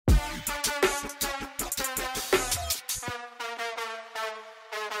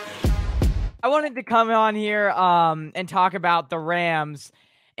I wanted to come on here and talk about the Rams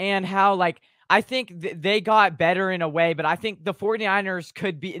and how, like, I think they got better in a way, but I think the 49ers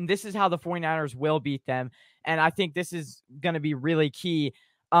could be, and this is how the 49ers will beat them. And I think this is going to be really key.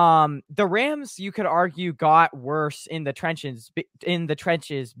 The Rams, you could argue, got worse in the trenches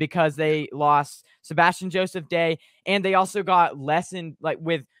because they lost Sebastian Joseph Day, and they also got lessened, like,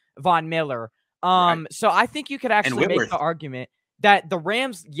 with Von Miller. Right. So I think you could And actually make Whitworth. the argument that the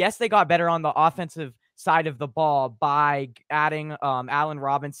Rams, yes, they got better on the offensive side of the ball by adding Allen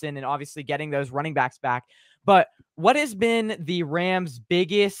Robinson and obviously getting those running backs back. But what has been the Rams'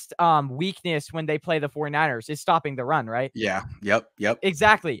 biggest weakness when they play the 49ers is stopping the run, right? Yeah. Yep.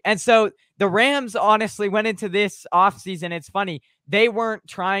 Exactly. And so the Rams honestly went into this offseason. It's funny. They weren't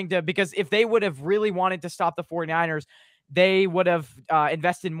trying to, because if they would have really wanted to stop the 49ers, they would have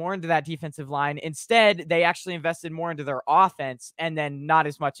invested more into that defensive line. Instead, they actually invested more into their offense and then not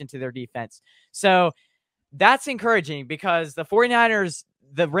as much into their defense. So that's encouraging because the 49ers,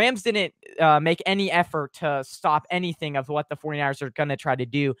 the Rams didn't make any effort to stop anything of what the 49ers are going to try to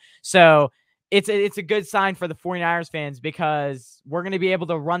do. So it's a good sign for the 49ers fans because we're going to be able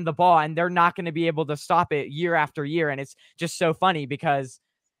to run the ball and they're not going to be able to stop it year after year. And it's just so funny because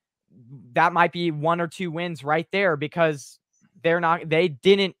that might be 1 or 2 wins right there because they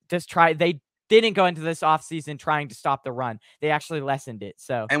didn't go into this offseason trying to stop the run. They actually lessened it.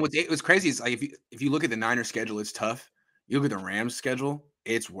 So, and what's crazy is, like, if you look at the Niners schedule, it's tough. You look at the Rams schedule,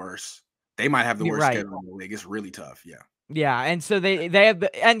 it's worse. They might have the worst schedule in the league. It's really tough. Yeah. Yeah. And so they have,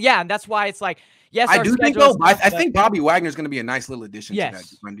 and yeah, that's why it's like, yes, I do think though, I think Bobby Wagner's going to be a nice little addition to that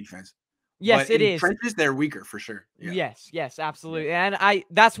run defense. Yes, but it in is. trenches, they're weaker for sure. Yeah. Yes, absolutely. Yeah. And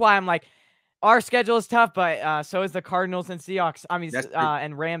that's why I'm like, our schedule is tough, but so is the Cardinals and Seahawks. I mean,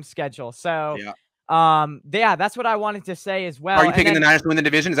 and Rams schedule. So, yeah, that's what I wanted to say as well. Are you picking the Niners to win the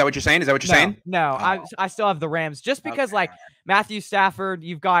division? Is that what you're saying? No, I still have the Rams just because, like, Matthew Stafford,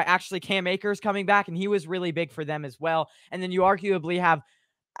 you've got actually Cam Akers coming back, and he was really big for them as well. And then you arguably have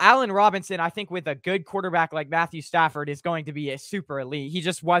Allen Robinson, I think, with a good quarterback like Matthew Stafford, is going to be a super elite. He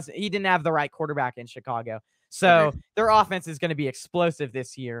didn't have the right quarterback in Chicago. So their offense is going to be explosive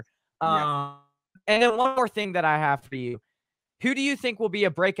this year. And then one more thing that I have for you. Who do you think will be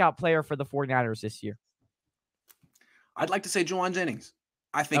a breakout player for the 49ers this year? I'd like to say Juwan Jennings.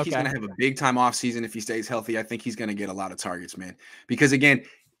 I think he's going to have a big-time offseason if he stays healthy. I think he's going to get a lot of targets, man. Because, again,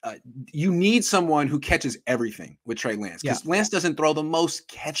 you need someone who catches everything with Trey Lance. Because Lance doesn't throw the most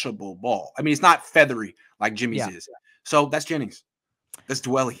catchable ball. I mean, it's not feathery like Jimmy's is. So that's Jennings. That's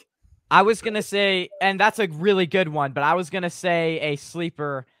Dwelly. I was going to say, and that's a really good one, but I was going to say a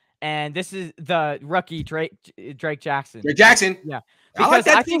sleeper, and this is the rookie Drake Jackson. Drake Jackson. Yeah. Because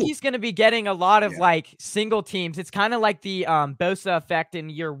I think he's going to be getting a lot of like single teams. It's kind of like the Bosa effect in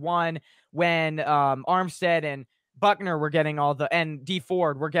year 1 when Armstead and Buckner were getting and D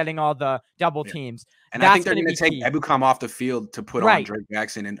Ford were getting all the double teams. And I think they're going to take Ebukam off the field to put on Drake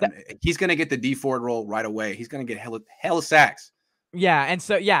Jackson, and he's going to get the D Ford role right away. He's going to get hella sacks. Yeah, and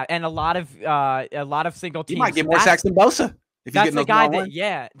so and a lot of single teams. He might get more sacks than Bosa. That's a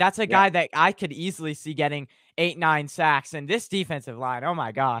guy that's a guy that I could easily see getting 8-9 sacks. And this defensive line, oh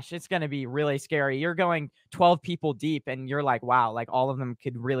my gosh, it's going to be really scary. You're going 12 people deep, and you're like, wow, like all of them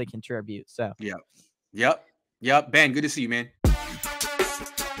could really contribute. So Yep. Ben, good to see you, man.